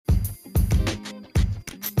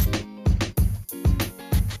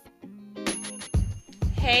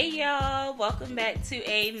Hey y'all, welcome back to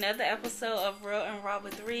another episode of Real and Raw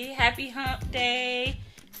with Ree. Happy Hump Day.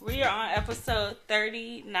 We are on episode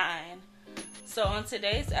 39. So on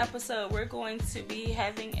today's episode, we're going to be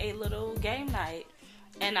having a little game night.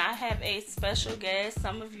 And I have a special guest.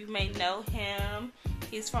 Some of you may know him.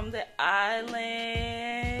 He's from the islands.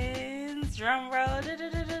 Drum roll.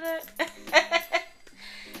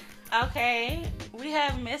 Okay, we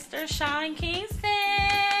have Mr. Sean Kingston.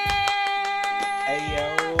 Hey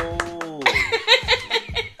yo.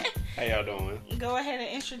 How y'all doing? Go ahead and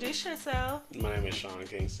introduce yourself. My name is Sean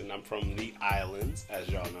Kingston. I'm from the islands, as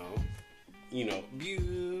y'all know. You know,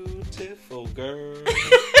 beautiful girl.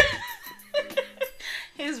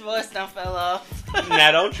 His voice done fell off.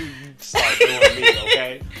 Now don't you start doing me,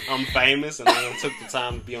 okay? I'm famous and I took the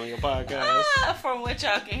time to be on your podcast. From what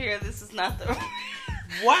y'all can hear, this is not the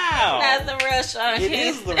Wow. not the real Sean Kingston. It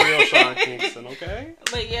is the real Sean Kingston, okay?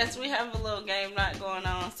 But yes, we have a little game night going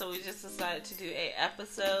on, so we just decided to do an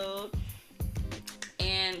episode.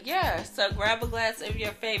 And yeah, so grab a glass of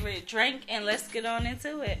your favorite drink and let's get on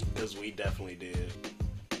into it. Because we definitely did.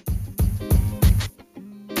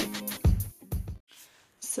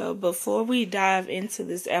 So before we dive into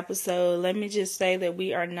this episode, let me just say that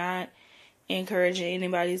we are not encouraging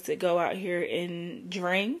anybody to go out here and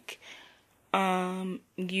drink.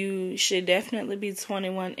 You should definitely be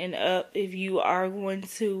 21 and up if you are going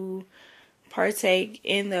to partake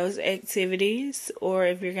in those activities, or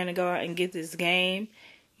if you're going to go out and get this game,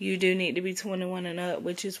 you do need to be 21 and up,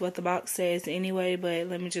 which is what the box says anyway, but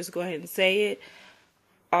let me just go ahead and say it.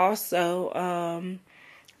 Also,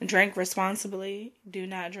 drink responsibly. Do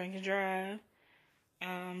not drink and drive.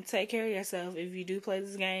 Take care of yourself if you do play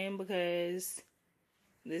this game, because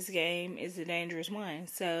this game is a dangerous one.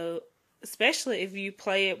 So, especially if you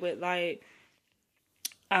play it with like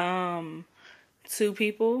 2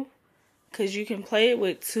 people, because you can play it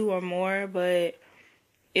with 2 or more, but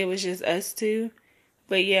it was just us 2.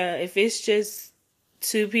 But yeah, if it's just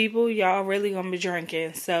 2 people, y'all really gonna be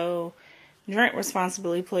drinking. So drink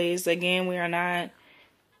responsibly, please. Again, we are not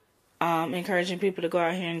encouraging people to go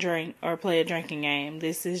out here and drink or play a drinking game.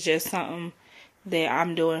 This is just something that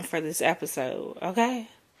I'm doing for this episode, okay?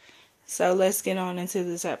 So let's get on into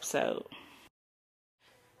this episode.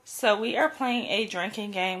 So we are playing a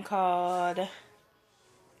drinking game called...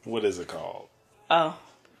 What is it called?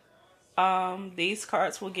 These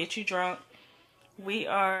cards will get you drunk. We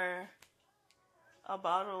are a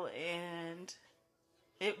bottle and...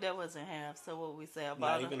 that wasn't half, so what we say, a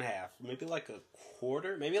bottle? Not even half. Maybe like a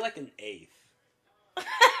quarter? Maybe like an eighth.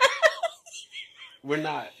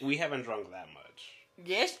 We haven't drunk that much.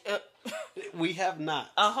 Yes. We have not.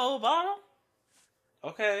 A whole bottle?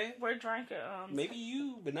 Okay. We're drinking. Maybe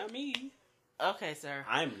you, but not me. Okay, sir.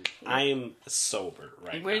 I am sober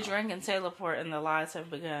right now. We're drinking Teleport and the lies have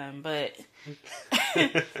begun, but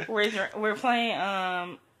we're playing.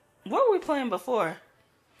 What were we playing before?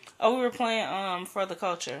 Oh, we were playing For the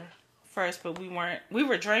Culture first, but we weren't. We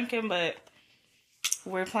were drinking, but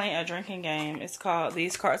we're playing a drinking game. It's called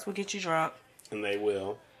These Cards Will Get You Drunk. And they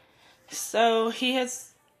will. So he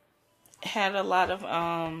has had a lot of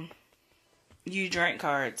you drink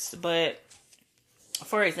cards, but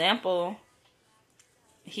for example,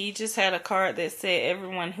 he just had a card that said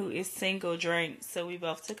everyone who is single drinks. So we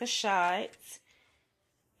both took a shot.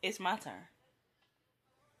 It's my turn.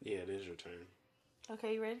 Yeah, it is your turn.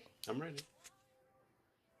 Okay, you ready? I'm ready.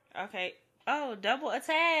 Okay. Oh, double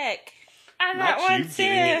attack. I Not got one you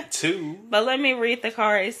getting it too. But let me read the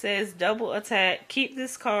card. It says double attack. Keep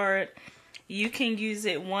this card. You can use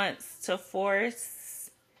it once to force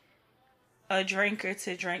a drinker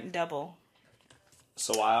to drink double.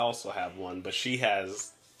 So I also have one, but she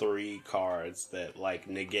has 3 cards that like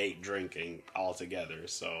negate drinking altogether.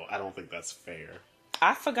 So I don't think that's fair.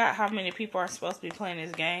 I forgot how many people are supposed to be playing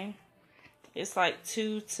this game. It's like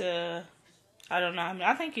 2 to, I don't know. I mean,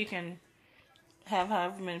 I think you can have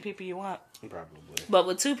however many people you want. Probably. But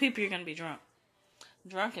with 2 people, you're going to be drunk.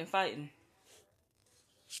 Drunk and fighting.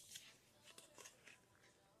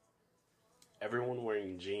 Everyone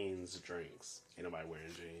wearing jeans drinks. Ain't nobody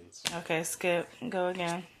wearing jeans. Okay, skip. Go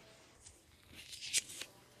again.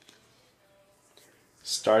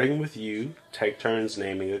 Starting with you, take turns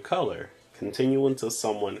naming a color. Continue until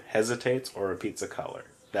someone hesitates or repeats a color.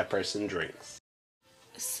 That person drinks.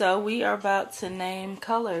 So we are about to name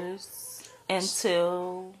colors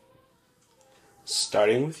until...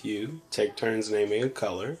 Starting with you, take turns naming a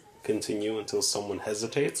color. Continue until someone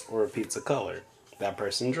hesitates or repeats a color. That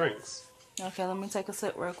person drinks. Okay, let me take a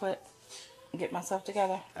sip real quick. Get myself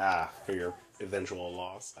together. For your eventual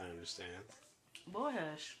loss, I understand. Boy,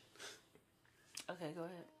 hush. Okay, go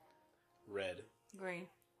ahead. Red. Green.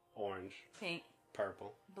 Orange. Pink.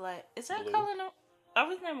 Purple. Black. Is that Blue. color? Are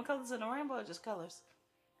we naming colors in the rainbow or just colors?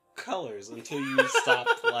 Colors until you stop,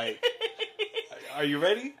 like... Are you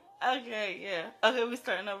ready? Okay, yeah. Okay, we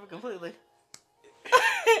starting over completely.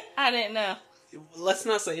 I didn't know. Let's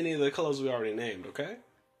not say any of the colors we already named, okay?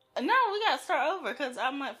 No, we gotta start over because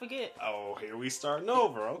I might forget. Oh, here we starting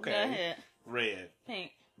over. Okay. Go ahead. Red,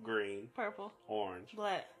 Pink, green, purple, orange,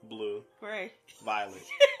 black, blue, gray. violet.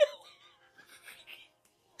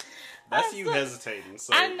 That's you so- hesitating.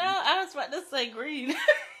 So I know. I was about to say green.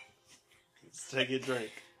 Let's take a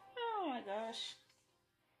drink. Oh my gosh.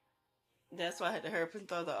 That's why I had to hurry up and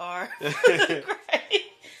throw the R. Okay. Gray.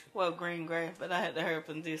 Well, green, gray, but I had to hurry up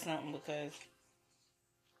and do something because.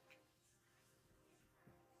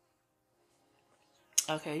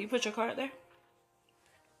 Okay, you put your card there?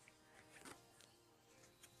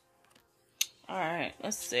 Alright,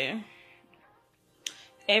 let's see.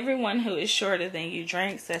 Everyone who is shorter than you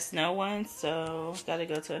drinks, that's no one, so gotta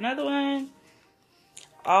go to another one.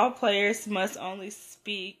 All players must only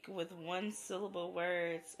speak with one syllable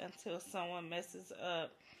words until someone messes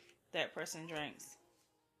up. That person drinks.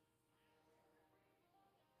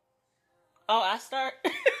 Oh, I start?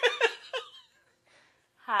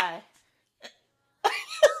 Hi.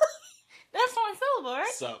 That's one syllable,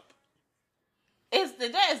 right? Sup.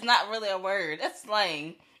 That is not really a word. That's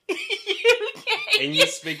slang. You can't. And you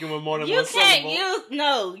speaking with more than You one can't syllable. use.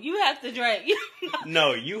 No, you have to drink.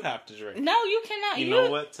 No, you have to drink. No, you cannot. You know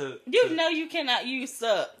what? You know you cannot use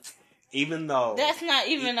sup. Even though That's not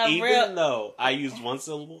even a even real. though I used one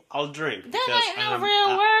syllable, I'll drink. That ain't no I'm-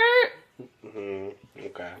 real word.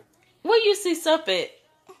 Okay. Where you see sup at?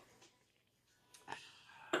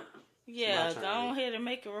 Yeah, My turn. go ahead and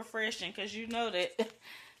make it refreshing because you know that.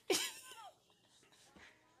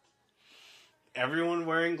 Everyone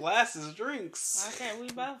wearing glasses drinks. Okay, we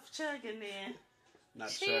both chugging then. Not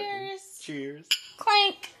Cheers. chugging. Cheers.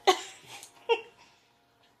 Clank.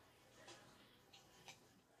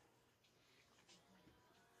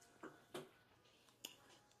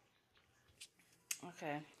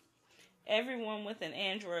 Okay. Everyone with an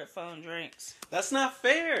Android phone drinks. That's not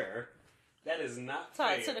fair. That is not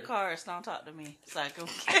Talk fair. to the cards, don't talk to me. Psycho.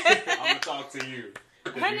 I'm gonna talk to you.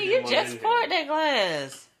 'Cause Honey, you're you the one just in poured here. that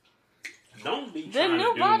glass. Don't be The trying new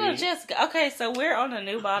to do bottle me. just... Okay, so we're on a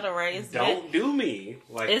new bottle, right? Don't do me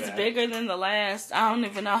like It's that. bigger than the last. I don't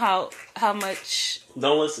even know how much...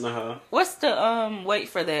 Don't listen to her. What's the weight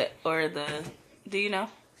for that? Or the... Do you know?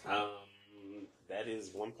 That is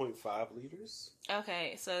 1.5 liters.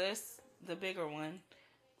 Okay, so that's the bigger one.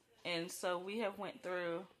 And so we have went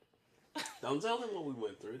through... Don't tell them what we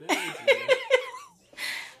went through. They don't need to know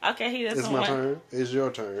that. Okay, he doesn't It's my want... turn. It's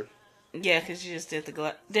your turn. Yeah, because you just did the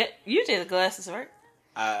glass... You did the glasses, right?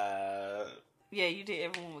 Yeah, you did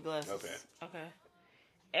everyone with glasses. Okay.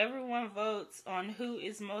 Everyone votes on who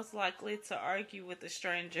is most likely to argue with a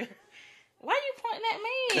stranger. Why are you pointing at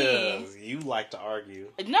me? Because you like to argue.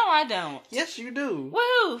 No, I don't. Yes, you do.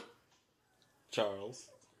 Woo! Charles.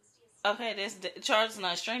 Okay, Charles is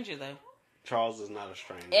not a stranger, though. Charles is not a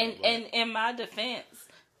stranger. And but- in my defense,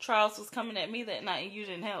 Charles was coming at me that night and you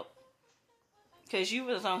didn't help. Because you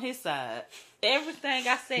was on his side. Everything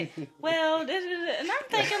I said, well, and I'm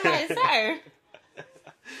thinking like, sir,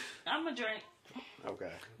 I'm a drink.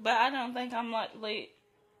 Okay. But I don't think I'm likely.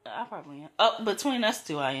 I probably am. Oh, between us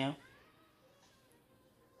two, I am.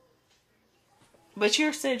 But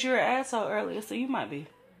you said you're an asshole earlier, so you might be.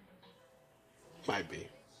 Might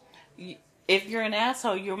be. If you're an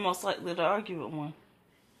asshole, you're most likely to argue with one.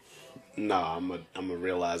 No, I'm a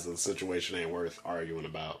realize the situation ain't worth arguing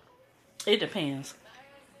about. It depends.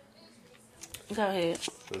 Go ahead.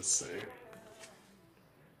 Let's see.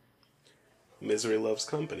 Misery loves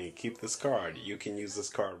company. Keep this card. You can use this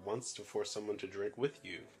card once to force someone to drink with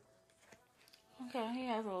you. Okay, he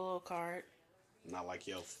has a little card. Not like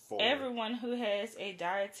your four. Everyone who has a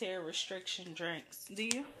dietary restriction drinks. Do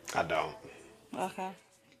you? I don't. Okay.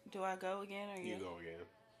 Do I go again or You go again.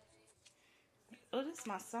 Oh, this is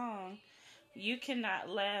my song. You cannot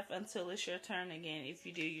laugh until it's your turn again. If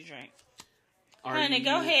you do, you drink. Honey,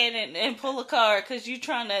 go ahead and pull a card because you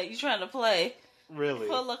trying to play. Really?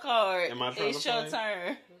 Pull a card. Am I trying It's to your play?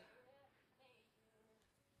 turn.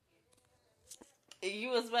 You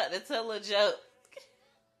was about to tell a joke.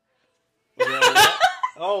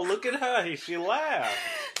 Oh, look at her. She laughed.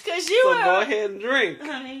 Cause you So were. go ahead and drink.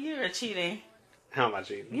 Honey, you're cheating. How am I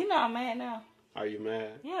cheating? You know I'm mad now. Are you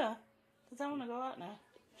mad? Yeah. Cause I want to go out now.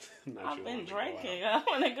 Not I've you been wanna go out. drinking. I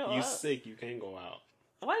want to go You out. sick. You can't go out.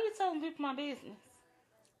 Why you telling people my business?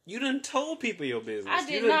 You done told people your business. I You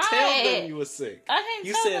did didn't not. tell them you were sick. I didn't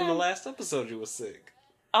You tell said in the them. last episode you were sick.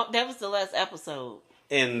 Oh, that was the last episode.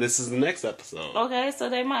 And this is the next episode. Okay, so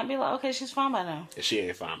they might be like, okay, she's fine by now. And she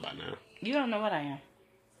ain't fine by now. You don't know what I am.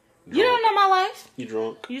 Drunk. You don't know my life. You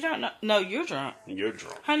drunk? You don't know. No, you're drunk. You're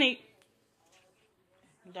drunk. Honey,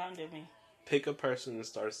 don't do me. Pick a person and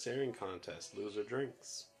start a staring contest. Loser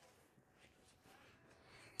drinks.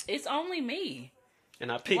 It's only me.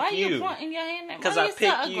 And I pick Why you. Why you pointing your hand at me? Because Why I you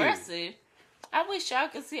pick so you. aggressive? I wish y'all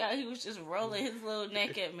could see how he was just rolling his little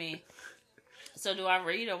neck at me. So do I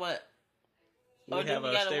read or what? We have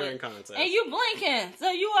a staring contest. And you blinking,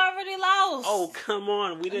 so you already lost. Oh, come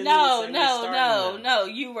on. We didn't No.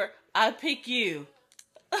 You were. I pick you.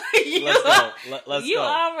 Let's go. Let's you go.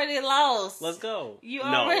 already lost. Let's go. You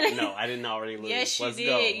already. No, I didn't already lose. Yes, you Let's did.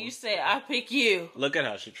 go. You said I pick you. Look at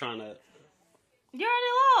her. She's trying to. You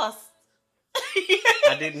already lost.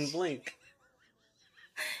 I didn't blink.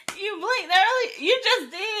 You blinked early. You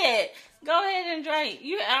just did. Go ahead and drink.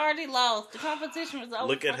 You already lost. The competition was over.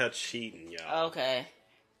 Look at her cheating, y'all. Okay.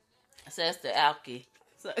 So that's the alky.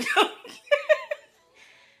 So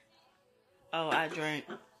oh, I drank.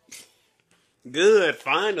 Good,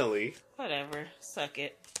 finally. Whatever. Suck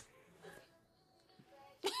it.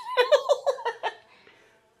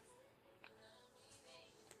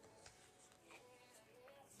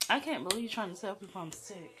 I can't believe you're trying to tell people I'm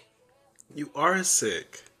sick. You are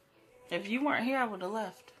sick. If you weren't here, I would have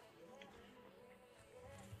left.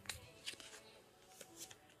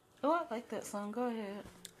 Oh, I like that song. Go ahead.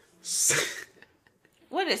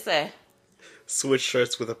 What did it say? Switch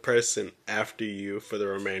shirts with a person after you for the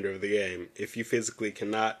remainder of the game. If you physically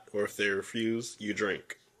cannot, or if they refuse, you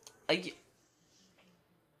drink.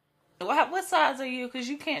 What size are you? Because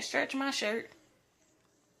you can't stretch my shirt.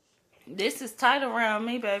 This is tight around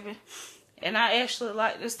me, baby. And I actually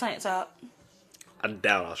like this tank top. I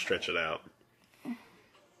doubt I'll stretch it out.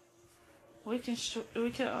 We can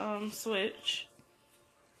switch.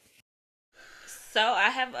 So I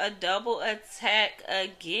have a double attack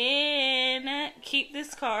again. Keep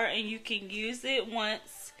this card and you can use it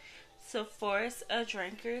once to force a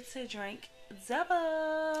drinker to drink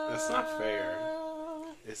double. That's not fair.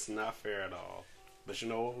 It's not fair at all. But you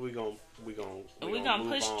know what? We gonna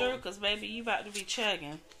push through because baby, you about to be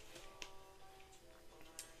chugging.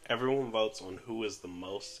 Everyone votes on who is the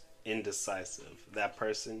most indecisive. That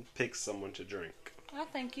person picks someone to drink. I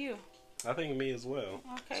think you. I think me as well.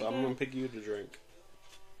 Okay, so I'm gonna pick you to drink.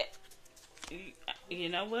 You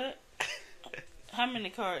know what? How many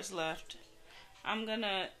cards left? I'm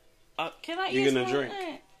gonna. Can I use You're gonna one?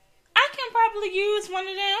 drink. I can probably use one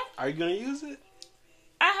of them. Are you gonna use it?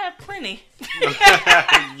 I have plenty.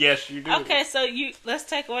 Yes, you do. Okay, so let's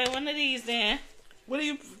take away one of these then. What are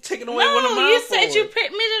you taking away one of mine you for? said you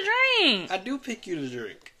picked me to drink. I do pick you to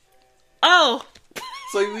drink. Oh.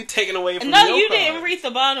 So you taking away from No, your you card. didn't read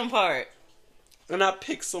the bottom part. And I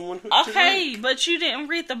picked someone who to Okay, drink. but you didn't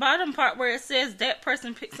read the bottom part where it says that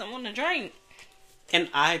person picked someone to drink. And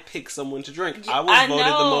I picked someone to drink. Yeah, I was voted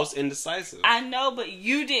the most indecisive. I know, but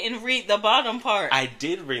you didn't read the bottom part. I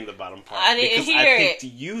did read the bottom part. I didn't because hear I picked it.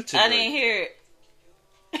 you to I drink. didn't hear it.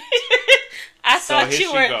 I So thought here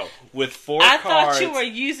you were. she go. With four I cards. thought you were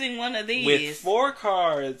using one of these. With 4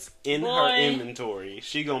 cards in her Boy. inventory,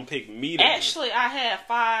 she gonna pick me to drink. Actually, I had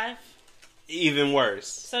 5. Even worse.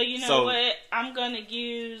 So you know what? I'm gonna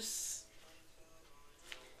use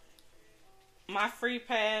my free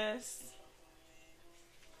pass.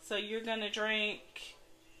 So you're gonna drink.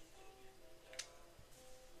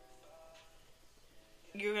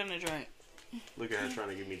 You're gonna drink. Look at her trying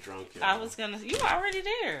to get me drunk. Y'all. I was gonna. You were already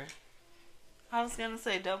there. I was gonna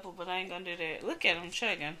say double, but I ain't gonna do that. Look at him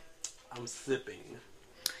chugging. I'm sipping.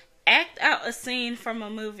 Act out a scene from a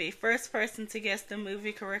movie. First person to guess the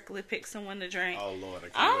movie correctly pick someone to drink. Oh Lord,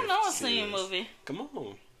 I don't know a scene movie. Come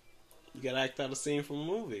on, you gotta act out a scene from a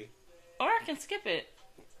movie. Or I can skip it.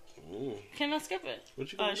 Ooh. Can I skip it? What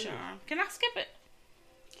you gonna do? Sure. Can I skip it?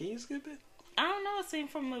 Can you skip it? I don't know a scene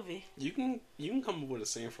from a movie. You can come up with a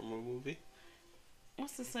scene from a movie.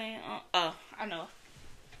 What's the saying? Oh, I know.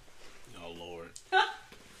 Oh Lord.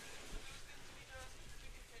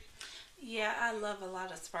 Yeah, I love a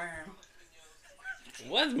lot of sperm.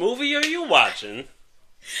 What movie are you watching?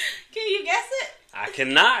 Can you guess it? I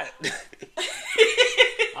cannot.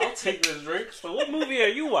 I'll take this drink. So what movie are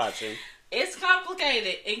you watching? It's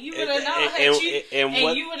complicated, and you would have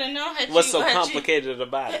known you would have known what's so complicated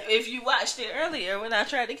about it? If you watched it earlier when I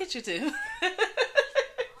tried to get you to.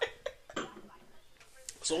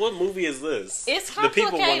 So what movie is this? It's The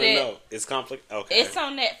complicated. people want to know. It's complicated. Okay. It's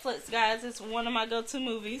on Netflix, guys. It's one of my go-to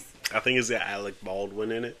movies. I think it's got Alec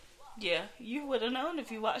Baldwin in it. Yeah, you would have known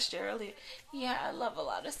if you watched it earlier. Yeah, I love a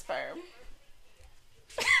lot of sperm.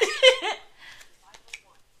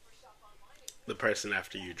 The person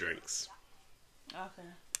after you drinks. Okay.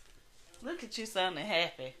 Look at you sounding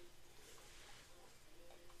happy.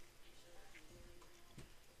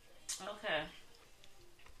 Okay.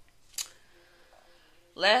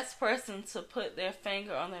 Last person to put their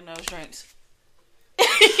finger on their nose drinks.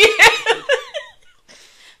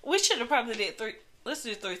 We should have probably did 3. Let's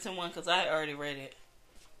do 3, 2, 1 because I already read it.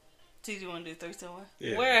 Do you want to do 3, 2, 1?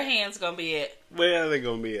 Yeah. Where are hands gonna be at? Where are they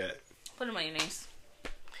gonna be at? Put them on your knees.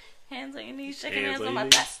 Hands on your knees. Shaking Hands hands on on my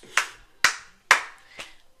your thighs.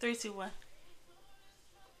 3, 2, 1.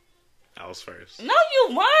 I was first. No, you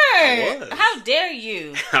weren't. I was. How dare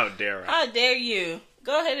you? How dare I? How dare you?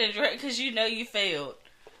 Go ahead and drink because you know you failed.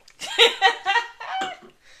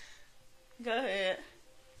 Go ahead.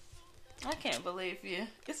 I can't believe you.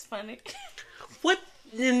 It's funny. What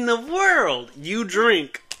in the world? You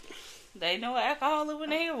drink. They know alcohol is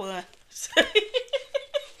when they hear one.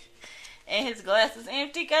 And his glass is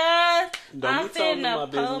empty, guys. Don't I'm be telling my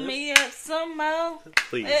finna pull business. me up some more.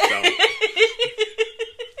 Please don't.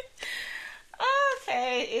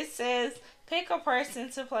 Okay, it says pick a person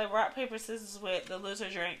to play rock, paper, scissors with. The loser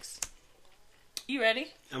drinks. You ready?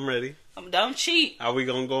 I'm ready. Don't cheat. Are we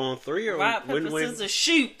gonna go on 3 or Rock, paper, scissors,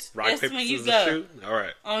 shoot. Rock, That's paper, when you scissors, go. shoot?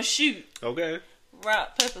 Alright. On shoot. Okay.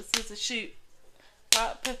 Rock, paper, scissors, shoot.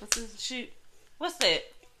 Rock, paper, scissors, shoot. What's that?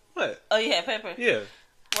 What? Oh, you had paper? Yeah.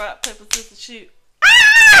 Rock, paper, scissors, shoot.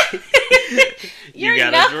 You Your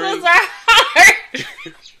gotta knuckles drink. are hard.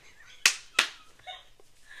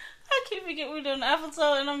 I keep forgetting we're doing an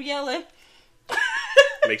episode and I'm yelling.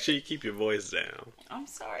 Make sure you keep your voice down. I'm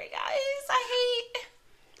sorry, guys. I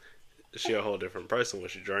hate. She a whole different person when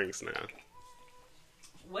she drinks now.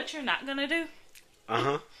 What you're not gonna do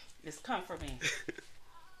Uh-huh. is come for me.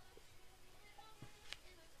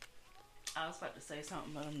 I was about to say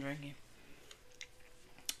something, but I'm drinking.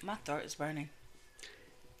 My throat is burning.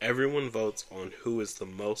 Everyone votes on who is the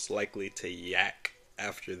most likely to yak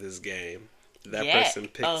after this game. That Yak? person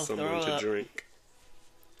picks someone throw to up. drink.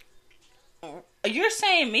 You're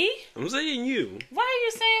saying me? I'm saying you. Why are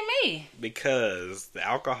you saying me? Because the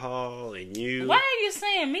alcohol and you. Why are you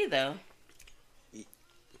saying me though?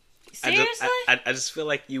 Seriously? I just feel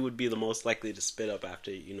like you would be the most likely to spit up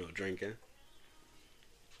after, drinking.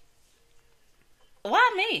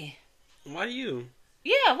 Why me? Why you?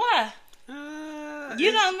 Yeah, why?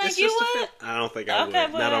 You don't think it's you just a would? I don't think I Okay,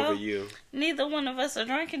 would. Not well, over you. Neither one of us are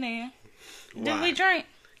drinking in. Do Why? we drink?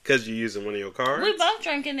 Because you're using one of your cards? We both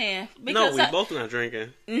drinking in. No, we both not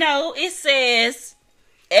drinking. No, it says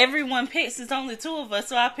everyone picks. It's only 2 of us,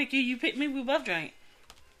 so I pick you, you pick me. We both drink.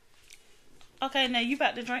 Okay, now you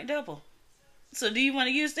about to drink double. So do you want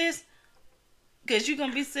to use this? Because you're going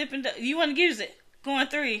to be sipping. You want to use it? Going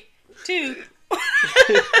 3, 2.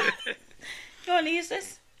 You want to use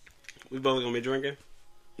this? We both going to be drinking?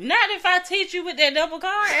 Not if I teach you with that double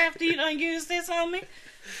card after you done use this on me.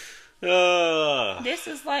 This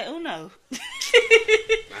is like Uno. Not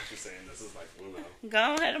you saying this is like Uno.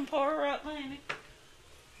 Go ahead and pour her up, honey.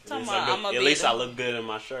 At least I look good in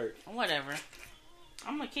my shirt. Whatever.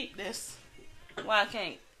 I'm going to keep this. Why I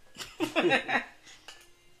can't?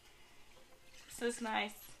 This is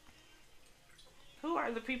nice. Who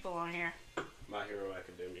are the people on here? My Hero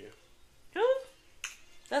Academia. Who?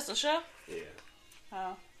 That's a show? Yeah.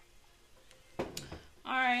 Oh.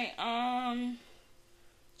 Alright,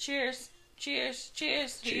 cheers. Cheers.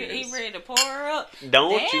 Cheers. He ready to pour her up?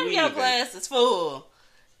 Don't Damn, you your even. glass is full.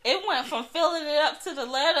 It went from filling it up to the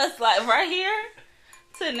letters, like right here,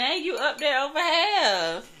 to now you up there over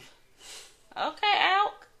half. Okay,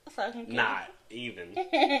 out. So I can get Not even.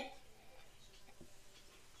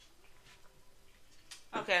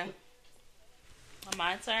 Okay.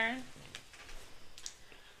 My turn.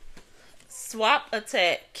 Swap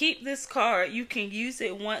attack. Keep this card. You can use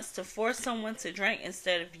it once to force someone to drink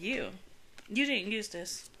instead of you. You didn't use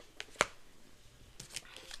this.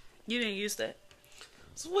 You didn't use that.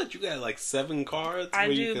 So what, you got like 7 cards I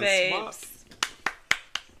where do, you can babes. swap?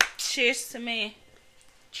 Cheers to me.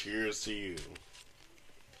 Cheers to you.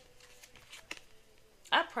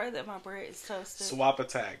 I pray that my bread is toasted. Swap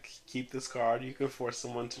attack. Keep this card. You can force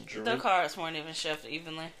someone to drink. The cards weren't even shuffled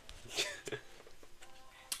evenly.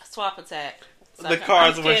 Swap attack. So The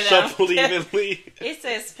cards were shuffled evenly. It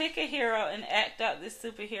says pick a hero and act out this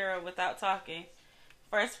superhero without talking.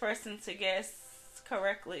 First person to guess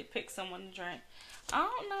correctly pick someone to drink. I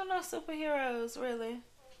don't know no superheroes really.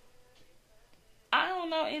 I don't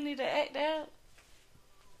know any to act out.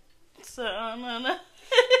 So I don't know.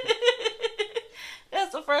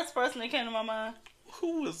 That's the first person that came to my mind.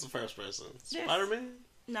 Who was the first person? Yes. Spider-Man?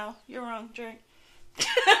 No, you're wrong. Drink.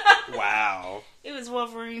 Wow. It was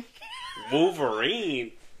Wolverine.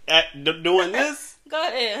 Wolverine? doing this? Go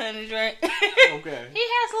ahead, honey, drink. Okay. He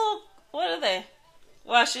has little. What are they?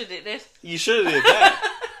 Well, I should have did this. You should have did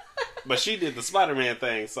that. But she did the Spider-Man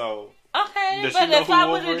thing, so. Okay, Does but she know if who I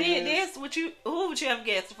would have Wolverine did is? this, who would you have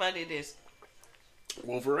guessed if I did this?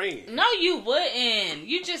 Wolverine. No, you wouldn't.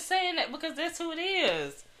 You just saying that because that's who it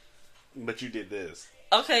is. But you did this.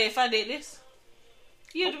 Okay, if I did this,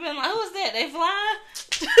 you'd have been like, "Who's that? They fly?"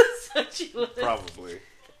 So you would've- Probably.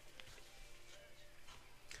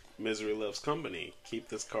 Misery loves company. Keep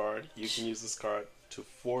this card. You can use this card to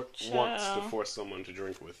once to force someone to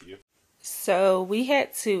drink with you. So we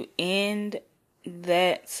had to end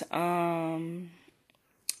that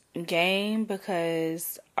game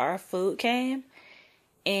because our food came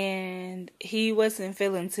and he wasn't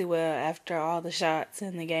feeling too well after all the shots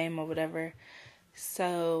in the game or whatever.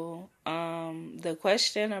 So the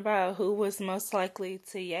question about who was most likely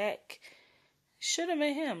to yak should have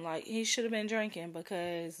been him. Like, he should have been drinking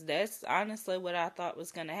because that's honestly what I thought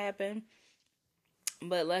was going to happen.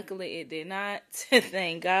 But luckily it did not.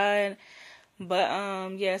 Thank God. But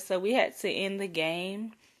yeah, so we had to end the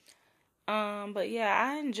game. But yeah,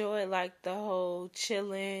 I enjoyed like the whole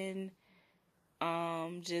chilling,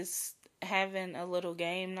 just having a little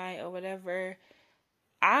game night or whatever.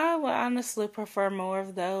 I would honestly prefer more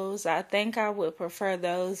of those. I think I would prefer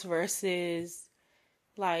those versus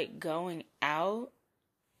like going out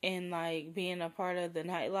and like being a part of the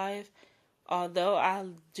nightlife. Although I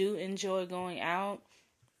do enjoy going out,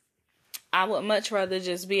 I would much rather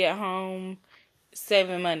just be at home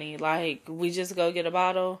saving money. Like, we just go get a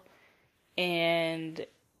bottle and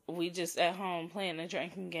we just at home playing a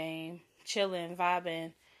drinking game, chilling,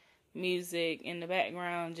 vibing, music in the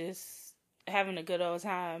background, just having a good old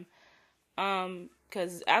time.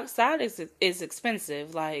 Because outside is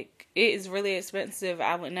expensive. Like, it is really expensive.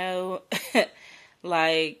 I would know.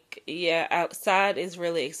 Like, yeah, outside is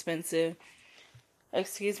really expensive.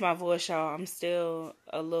 Excuse my voice, y'all. I'm still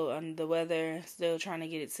a little under the weather. Still trying to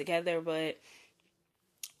get it together. But,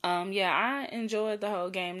 yeah, I enjoyed the whole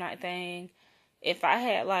game night thing. If I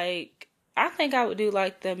had, like, I think I would do,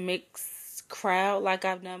 like, the mixed crowd like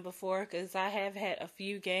I've done before. Because I have had a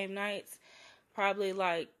few game nights. Probably,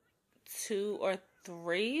 like, 2 or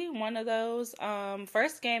 3. One of those.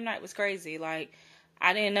 First game night was crazy. Like,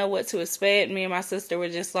 I didn't know what to expect. Me and my sister were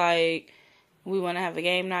just like, we want to have a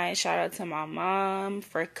game night. Shout out to my mom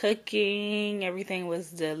for cooking. Everything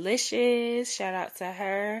was delicious. Shout out to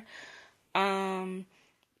her.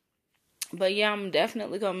 But yeah, I'm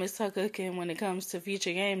definitely going to miss her cooking when it comes to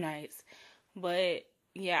future game nights. But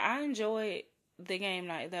yeah, I enjoyed the game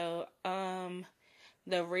night though.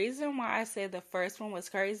 The reason why I said the first one was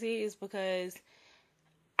crazy is because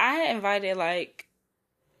I had invited like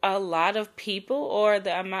a lot of people, or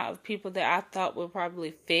the amount of people that I thought would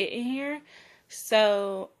probably fit in here.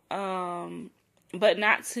 So, but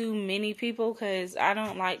not too many people, because I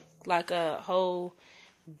don't like a whole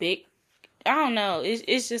big, I don't know.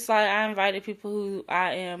 It's just like I invited people who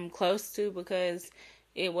I am close to because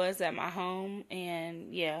it was at my home,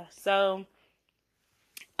 and yeah. So,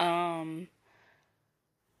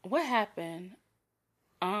 what happened?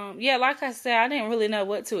 Yeah, like I said, I didn't really know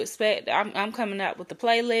what to expect. I'm coming out with the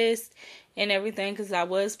playlist and everything because I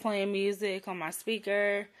was playing music on my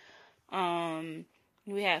speaker.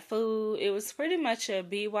 We had food. It was pretty much a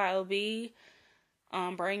BYOB.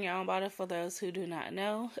 Bring your own bottle for those who do not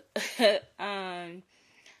know.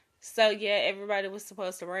 So yeah, everybody was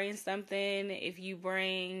supposed to bring something. If you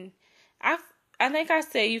bring, I think I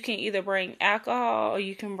said you can either bring alcohol or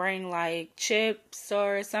you can bring like chips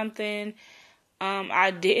or something. I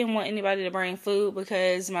didn't want anybody to bring food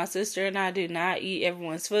because my sister and I do not eat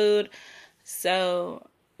everyone's food. So,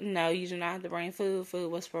 no, you do not have to bring food.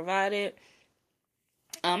 Food was provided.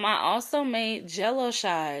 I also made Jell-O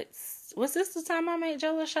shots. Was this the time I made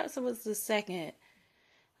Jell-O shots or was the second?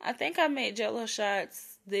 I think I made Jell-O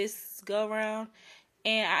shots this go round.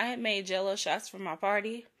 And I had made Jell-O shots for my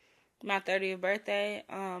party, my 30th birthday,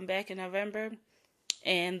 back in November.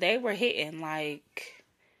 And they were hitting like...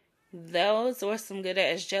 Those were some good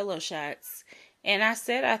ass Jell-O shots. And I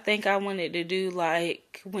said I think I wanted to do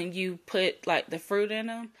like when you put like the fruit in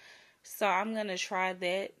them. So I'm going to try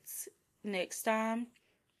that next time.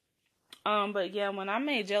 But yeah, when I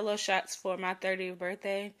made Jell-O shots for my 30th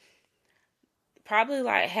birthday, probably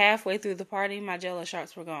like halfway through the party, my Jell-O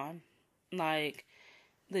shots were gone. Like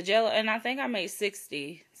the Jell-O, and I think I made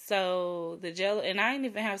 60. So the Jell-O, and I didn't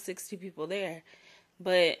even have 60 people there.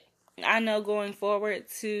 But I know going forward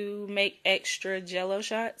to make extra Jell-O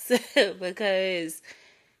shots because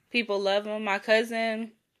people love them. My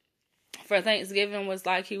cousin for Thanksgiving was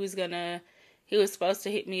like he he was supposed to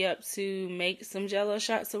hit me up to make some Jello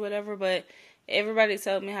shots or whatever, but everybody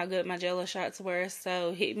told me how good my Jello shots were,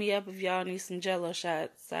 so hit me up if y'all need some Jello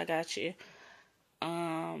shots. I got you.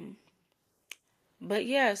 But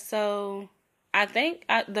yeah, so I think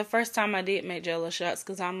the first time I did make Jello shots,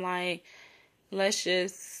 because I'm like, let's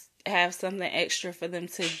just have something extra for them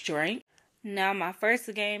to drink. Now, my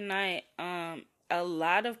first game night, a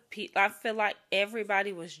lot of people, I feel like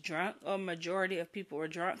everybody was drunk, or majority of people were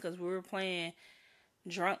drunk, because we were playing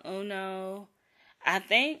Drunk Uno. I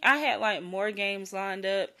think I had like more games lined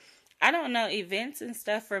up. I don't know, events and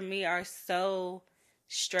stuff for me are so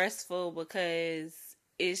stressful because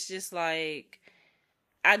it's just like,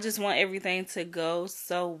 I just want everything to go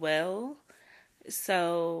so well.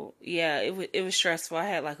 So yeah, it was stressful. I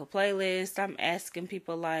had like a playlist. I'm asking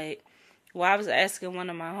people like, well, I was asking one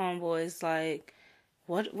of my homeboys like,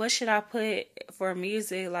 what should I put for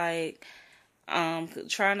music? Like,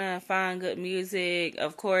 trying to find good music.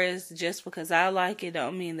 Of course, just because I like it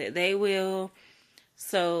don't mean that they will.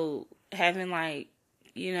 So having like,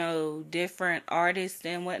 different artists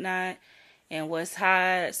and whatnot, and what's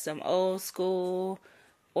hot, some old school,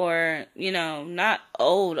 or, not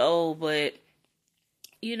old, but,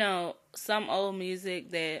 some old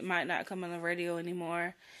music that might not come on the radio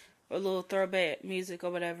anymore, or a little throwback music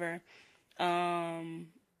or whatever.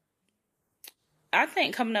 I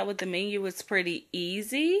think coming up with the menu was pretty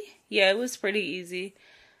easy. Yeah, it was pretty easy.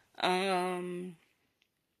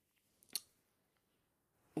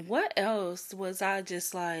 What else was I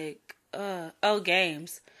just like,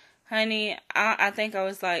 games. Honey, I think I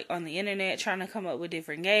was like on the internet trying to come up with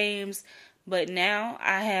different games, but now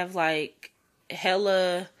I have like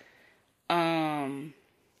hella,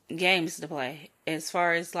 games to play. As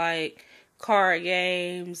far as like card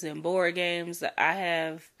games and board games, I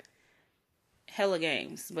have hella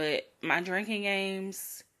games, but my drinking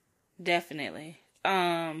games, definitely.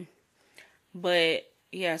 But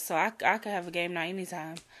yeah, so I could have a game night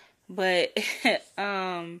anytime. But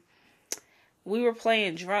we were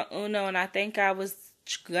playing Drunk Uno, and I think I was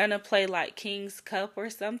gonna play like King's Cup or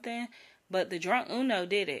something, but the Drunk Uno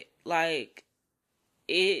did it. Like,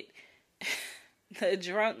 it, the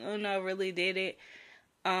Drunk Uno really did it.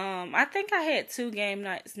 I think I had 2 game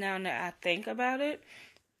nights now that I think about it.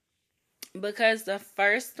 Because the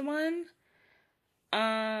first one,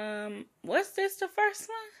 was this the first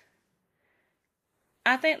one?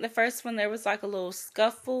 I think the first one there was like a little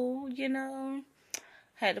scuffle,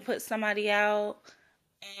 had to put somebody out.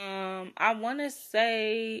 I want to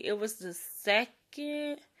say it was the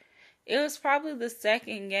second. It was probably the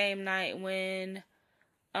second game night when,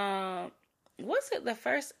 was it the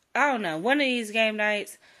first? I don't know. One of these game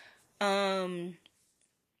nights, 2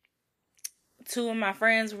 of my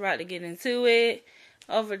friends were about to get into it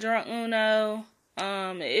over Drunk Uno.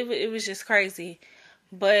 It was just crazy.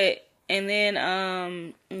 And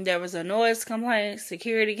then there was a noise complaint.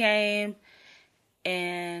 Security came,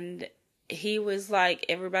 and he was like,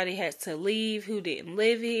 everybody had to leave who didn't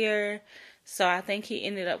live here. So I think he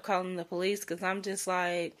ended up calling the police, because I'm just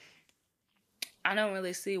like, I don't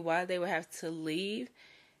really see why they would have to leave.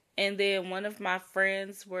 And then one of my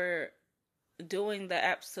friends were doing the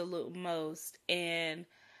absolute most, and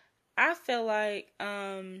I feel like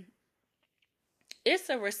it's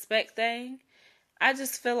a respect thing. I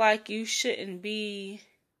just feel like you shouldn't be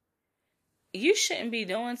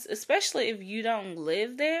doing, especially if you don't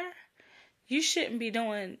live there, you shouldn't be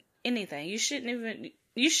doing anything. You should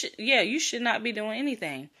not be doing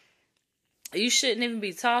anything. You shouldn't even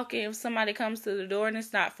be talking if somebody comes to the door and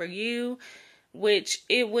it's not for you, which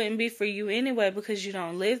it wouldn't be for you anyway because you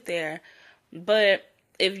don't live there. But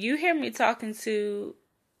if you hear me talking to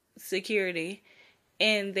security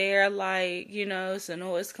and they're like, it's a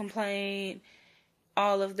noise complaint,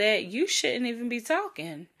 all of that, you shouldn't even be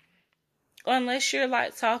talking. Unless you're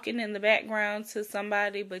like talking in the background to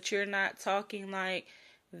somebody, but you're not talking like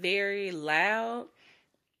very loud.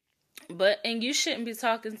 And you shouldn't be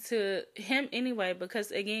talking to him anyway,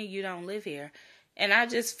 because again, you don't live here. And I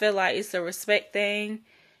just feel like it's a respect thing.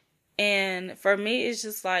 And for me, it's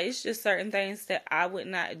just certain things that I would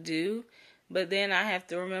not do. But then I have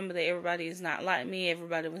to remember that everybody is not like me.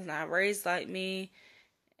 Everybody was not raised like me.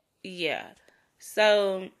 Yeah.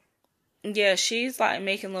 So, yeah, she's like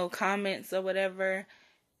making little comments or whatever.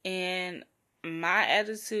 And my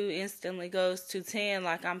attitude instantly goes to 10.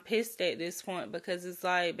 Like, I'm pissed at this point because it's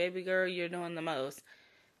like, baby girl, you're doing the most.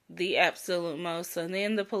 The absolute most. So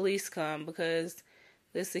then the police come because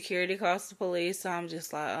the security calls the police. So I'm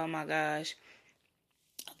just like, oh my gosh.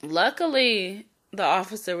 Luckily, the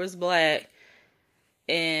officer was black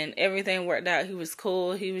and everything worked out. He was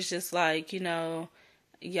cool. He was just like,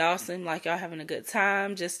 y'all seem like y'all having a good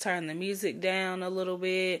time. Just turn the music down a little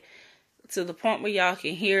bit to the point where y'all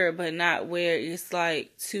can hear it, but not where it's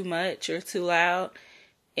like too much or too loud.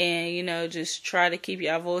 And, you know, just try to keep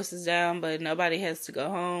y'all voices down, but nobody has to go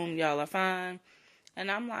home. Y'all are fine. And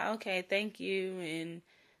I'm like, okay, thank you. And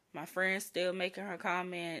my friend's still making her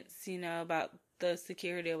comments, you know, about the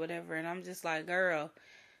security or whatever. And I'm just like, girl,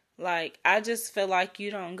 like, I just feel like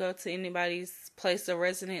you don't go to anybody's place of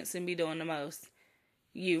residence and be doing the most.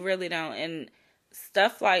 You really don't. And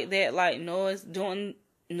stuff like that, like doing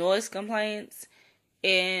noise complaints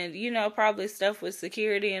and, you know, probably stuff with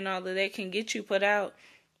security and all of that can get you put out.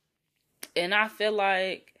 And I feel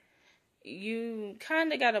like you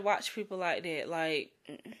kind of got to watch people like that. Like,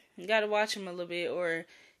 you got to watch them a little bit, or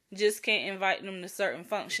just can't invite them to certain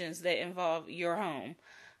functions that involve your home.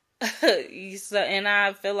 And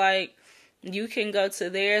I feel like you can go to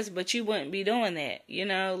theirs, but you wouldn't be doing that. You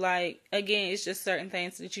know, like, again, it's just certain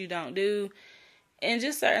things that you don't do. And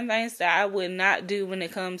just certain things that I would not do when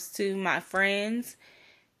it comes to my friends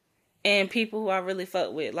and people who I really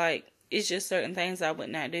fuck with. Like, it's just certain things I would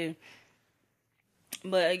not do.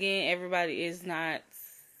 But again, everybody is not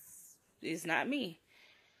me,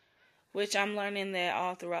 which I'm learning that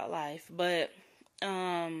all throughout life. But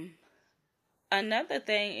another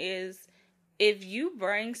thing is, if you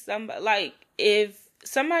bring somebody, like, if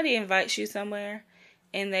somebody invites you somewhere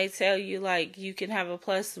and they tell you, like, you can have a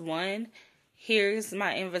 +1, here's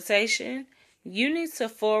my invitation, you need to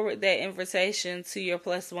forward that invitation to your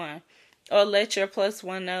 +1, or let your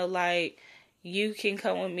 +1 know, like, you can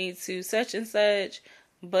come with me to such and such,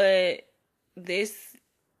 but this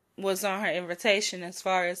was on her invitation as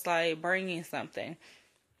far as, like, bringing something.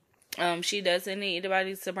 She doesn't need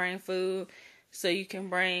anybody to bring food, so you can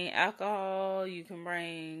bring alcohol, you can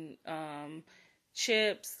bring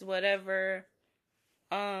chips, whatever,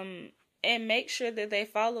 and make sure that they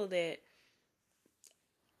follow that.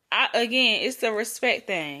 Again, it's a respect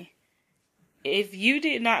thing. If you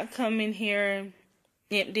did not come in here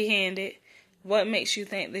empty-handed, what makes you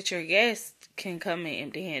think that your guest can come in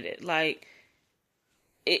empty-handed? Like,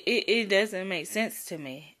 it doesn't make sense to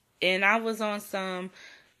me. And I was on some,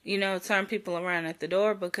 you know, turn people around at the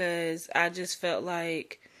door, because I just felt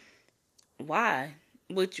like, why?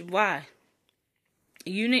 Why?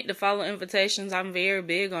 You need to follow invitations. I'm very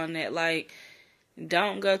big on that. Like,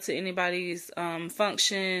 don't go to anybody's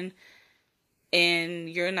function and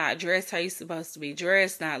you're not dressed how you're supposed to be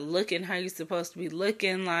dressed, not looking how you're supposed to be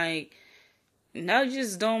looking. Like, no, you're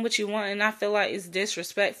just doing what you want. And I feel like it's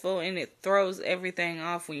disrespectful, and it throws everything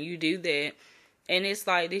off when you do that. And it's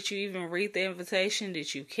like, did you even read the invitation?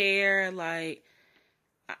 Did you care? Like,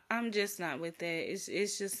 I'm just not with that.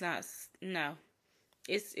 It's just not, no.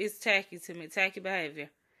 It's tacky to me, tacky behavior.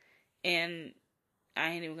 And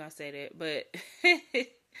I ain't even gonna say that, but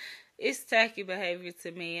it's tacky behavior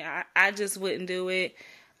to me. I just wouldn't do it.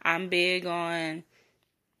 I'm big on,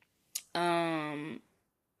 I'm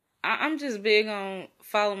just big on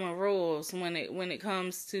following rules when it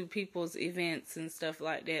comes to people's events and stuff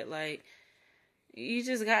like that. Like, you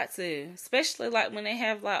just got to, especially like when they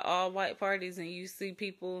have like all white parties and you see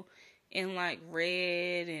people in like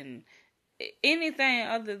red and anything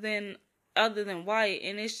other than white,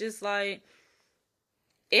 and it's just like,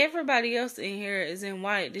 everybody else in here is in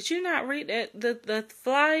white. Did you not read the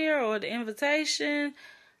flyer or the invitation?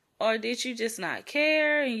 Or did you just not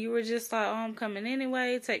care and you were just like, oh, I'm coming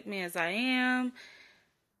anyway, take me as I am?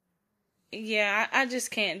 Yeah, I just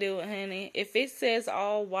can't do it, honey. If it says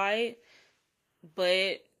all white,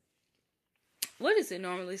 but what does it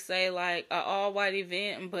normally say? Like, an all white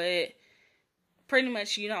event, but pretty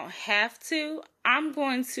much you don't have to. I'm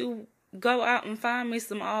going to go out and find me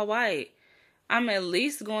some all white. I'm at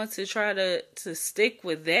least going to try to stick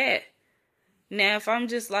with that. Now, if I'm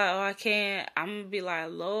just like, oh, I can't, I'm going to be like,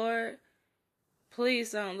 Lord,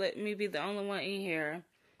 please don't let me be the only one in here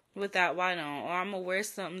without white on. Or I'm going to wear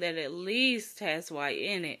something that at least has white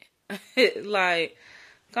in it. Like,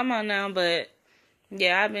 come on now. But,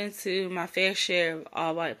 yeah, I've been to my fair share of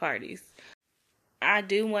all white parties. I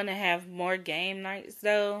do want to have more game nights,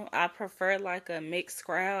 though. I prefer, like, a mixed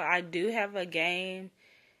crowd. I do have a game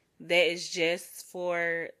that is just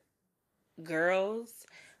for girls,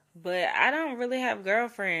 but I don't really have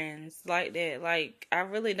girlfriends like that. Like, I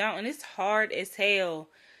really don't. And it's hard as hell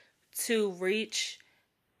to reach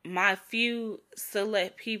my few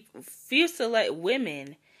select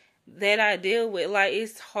women that I deal with. Like,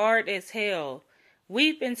 it's hard as hell.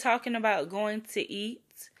 We've been talking about going to eat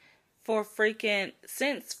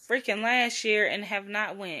since freaking last year and have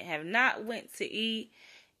not went to eat.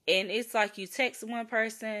 And it's like, you text one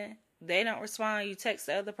person, they don't respond. You text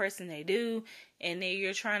the other person, they do. And then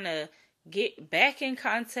you're trying to get back in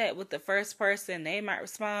contact with the first person. They might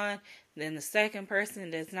respond. Then the second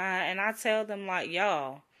person does not. And I tell them, like,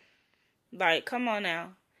 y'all, like, come on now.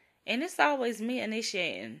 And it's always me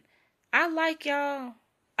initiating. I like y'all.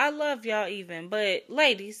 I love y'all even. But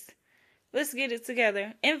ladies, let's get it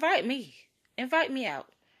together. Invite me. Invite me out.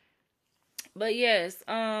 But yes,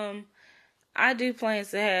 I do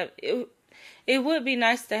plans to have it. It would be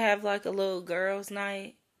nice to have like a little girls'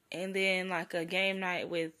 night and then like a game night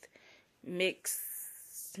with mixed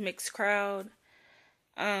crowd.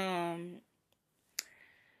 I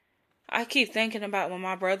keep thinking about when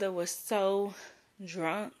my brother was so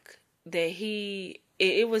drunk that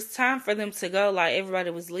it was time for them to go. Like everybody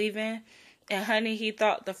was leaving, and honey, he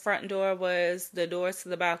thought the front door was the door to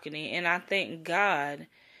the balcony. And I thank God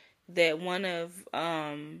that one of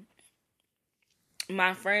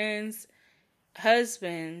my friend's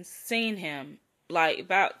husbands seen him like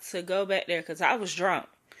about to go back there, because I was drunk,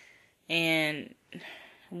 and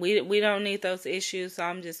we don't need those issues. So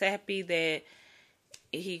I'm just happy that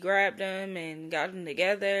he grabbed them and got them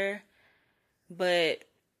together. But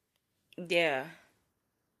yeah.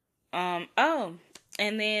 Oh,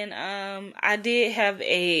 and then I did have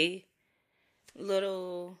a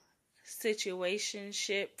little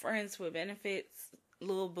situationship, friends with benefits,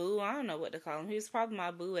 little boo. I don't know what to call him. He was probably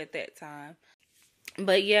my boo at that time.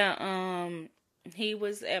 But yeah, he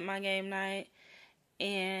was at my game night,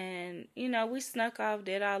 and you know, we snuck off,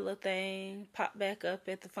 did our little thing, popped back up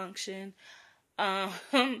at the function. I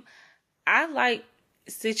like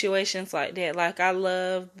situations like that. Like, I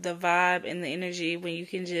love the vibe and the energy when you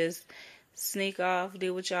can just sneak off,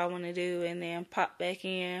 do what y'all want to do, and then pop back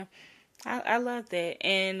in. I love that.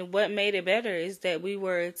 And what made it better is that we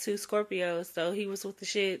were two Scorpios, so he was with the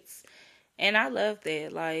shits. And I love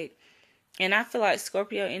that. Like, and I feel like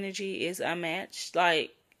Scorpio energy is unmatched,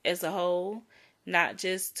 like, as a whole. Not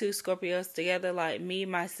just two Scorpios together, like me,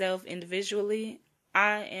 myself, individually.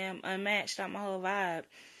 I am unmatched. I'm a whole vibe.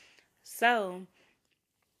 So,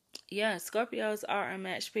 yeah, Scorpios are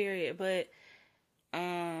unmatched, period. But,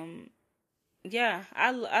 yeah,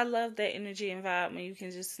 I love that energy and vibe when you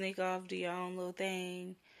can just sneak off, do your own little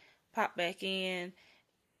thing, pop back in.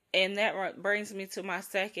 And that brings me to my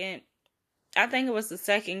second, I think it was the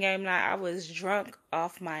second game night. I was drunk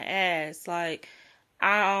off my ass. Like,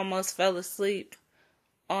 I almost fell asleep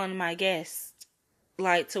on my guest.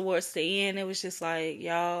 Like, towards the end, it was just like,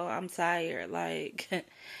 y'all, I'm tired. Like,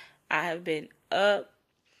 I have been up.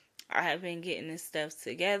 I have been getting this stuff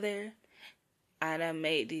together. I done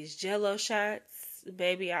made these Jello shots.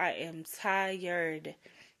 Baby, I am tired.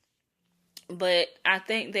 But I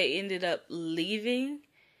think they ended up leaving.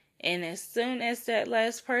 And as soon as that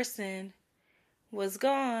last person was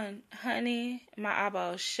gone, honey, my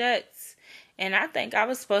eyeball shuts. And I think I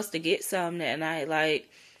was supposed to get some that night. Like,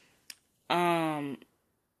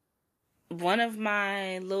 one of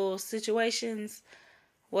my little situations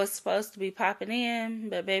was supposed to be popping in,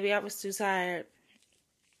 but baby, I was too tired.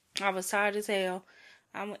 I was tired as hell.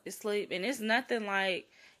 I went to sleep, and it's nothing like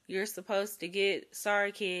you're supposed to get.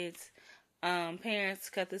 Sorry, kids, parents,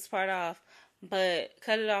 cut this part off, but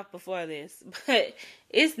cut it off before this. But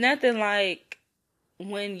it's nothing like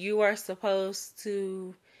when you are supposed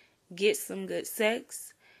to get some good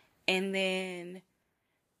sex, and then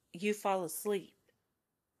you fall asleep.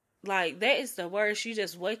 Like, that is the worst. You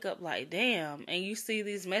just wake up like, damn. And you see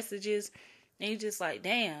these messages, and you just like,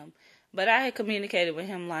 damn. But I had communicated with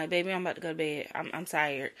him like, baby, I'm about to go to bed. I'm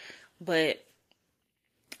tired. But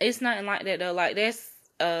it's nothing like that, though. Like, that's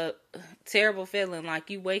a terrible feeling.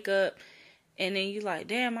 Like, you wake up, and then you like,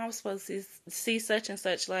 damn, I was supposed to see such and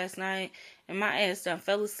such last night, and my ass done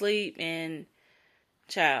fell asleep, and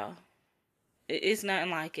child, it's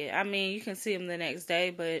nothing like it. I mean, you can see him the next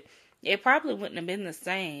day, but it probably wouldn't have been the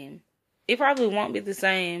same. It probably won't be the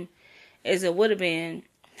same as it would have been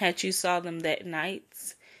had you saw them that night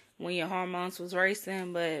when your hormones was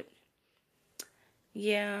racing. But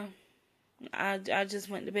yeah, I just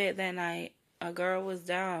went to bed that night. A girl was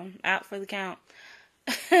down, out for the count.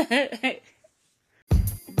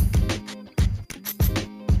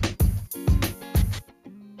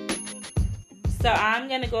 So I'm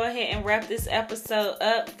going to go ahead and wrap this episode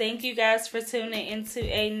up. Thank you guys for tuning into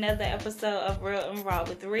another episode of Real and Raw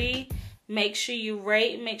with Ree. Make sure you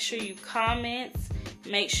rate, make sure you comment,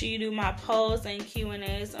 make sure you do my polls and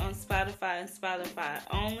Q&As on Spotify and Spotify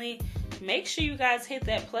only. Make sure you guys hit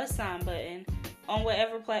that plus sign button on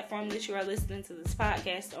whatever platform that you are listening to this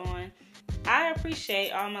podcast on. I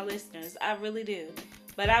appreciate all my listeners. I really do.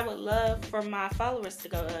 But I would love for my followers to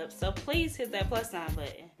go up. So please hit that plus sign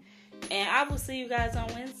button. And I will see you guys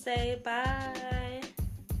on Wednesday. Bye.